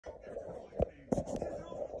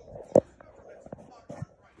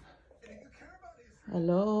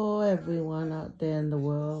Hello, everyone out there in the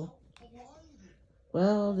world.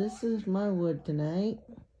 Well, this is my word tonight,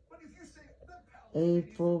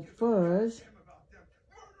 April 1st,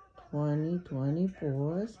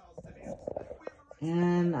 2024.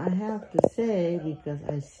 And I have to say, because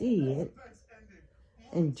I see it,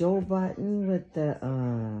 and Joe Biden with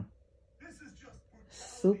the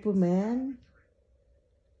Superman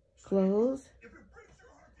clothes,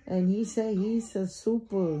 and he said he's a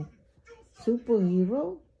superhero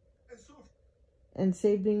and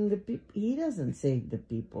saving the people. He doesn't save the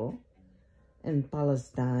people in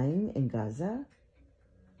Palestine and Gaza.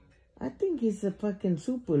 I think he's a fucking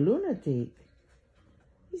super lunatic.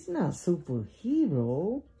 He's not a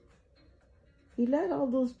superhero. He let all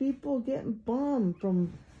those people get bombed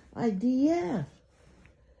from IDF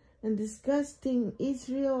and disgusting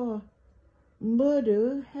Israel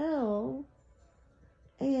murder hell.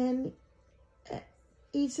 And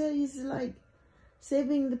he said he's like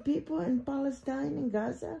saving the people in Palestine and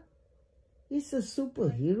Gaza. He's a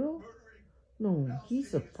superhero? No,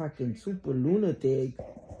 he's a fucking super lunatic.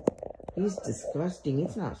 He's disgusting.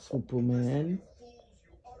 It's not Superman.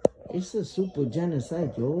 It's a super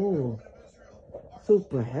genocide, yo.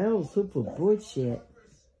 Super hell, super bullshit.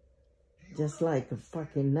 Just like a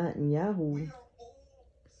fucking Netanyahu.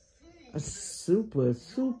 A super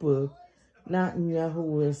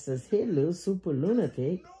Netanyahu is a h3ll, super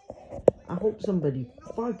lunatic. I hope somebody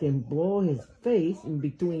fucking blow his face in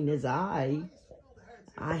between his eyes.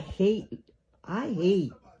 I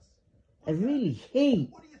really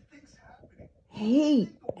hate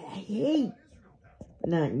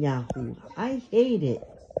Netanyahu. I hate it.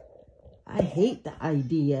 I hate the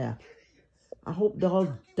idea. I hope they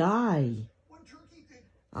all die.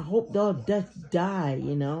 I hope they all just die,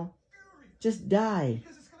 you know? Just die.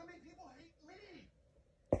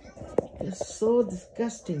 It's so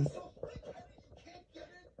disgusting.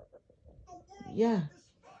 Yeah.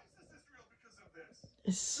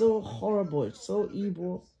 It's so horrible. It's so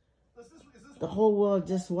evil. The whole world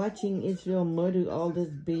just watching Israel murder all this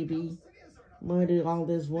baby, murder all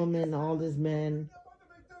this woman, all this man,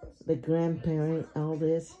 the grandparent, all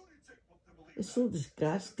this. It's so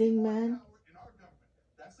disgusting, man.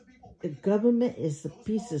 The government is a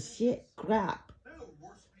piece of shit crap.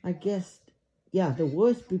 I guess, yeah, the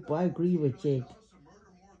worst people. I agree with Jake.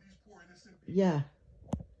 Yeah.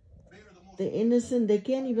 The innocent, they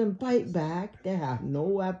can't even fight back. They have no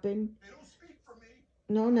weapon.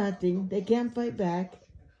 No, nothing. They can't fight back.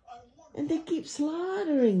 And they keep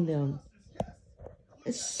slaughtering them.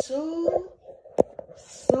 It's so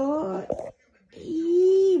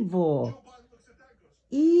evil.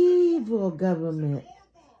 Evil government.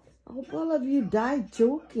 I hope all of you die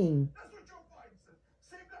choking.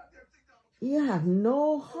 You have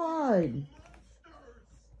no heart.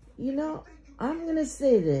 You know, I'm going to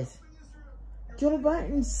say this. Joe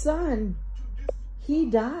Biden's son, he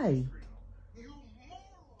died.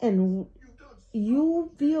 And you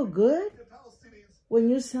feel good when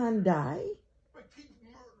your son died?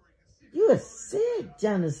 You're sick,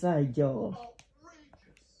 genocide, Joe.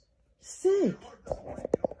 Sick.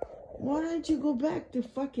 Why don't you go back to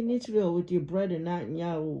fucking Israel with your brother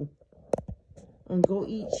Netanyahu and go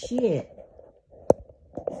eat shit?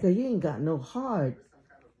 Because you ain't got no heart.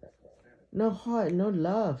 No heart, no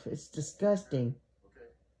love. It's disgusting.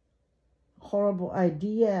 Horrible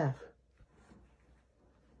IDF.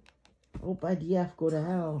 Hope IDF go to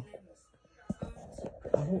hell.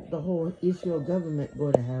 I hope the whole Israel government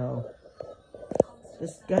go to hell.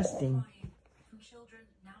 Disgusting.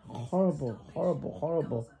 Horrible, horrible,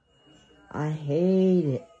 horrible. I hate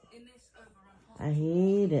it. I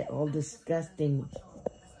hate it. All disgusting.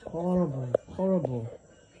 Horrible, horrible.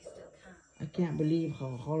 I can't believe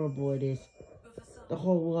how horrible it is. The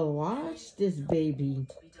whole world, watch this baby.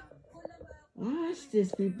 Watch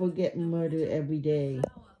these people getting murdered every day.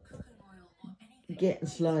 Getting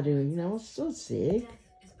slaughtered, you know, so sick.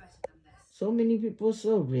 So many people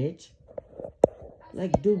so rich.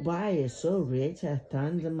 Like Dubai is so rich, has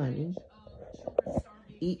tons of money.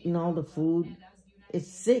 Eating all the food.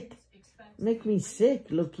 It's sick. Make me sick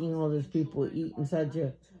looking all these people eating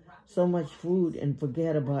so much food and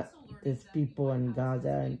forget about these people in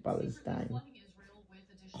Gaza and Palestine.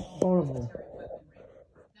 Horrible.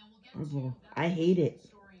 Horrible. I hate it.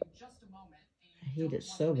 I hate it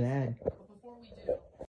so bad.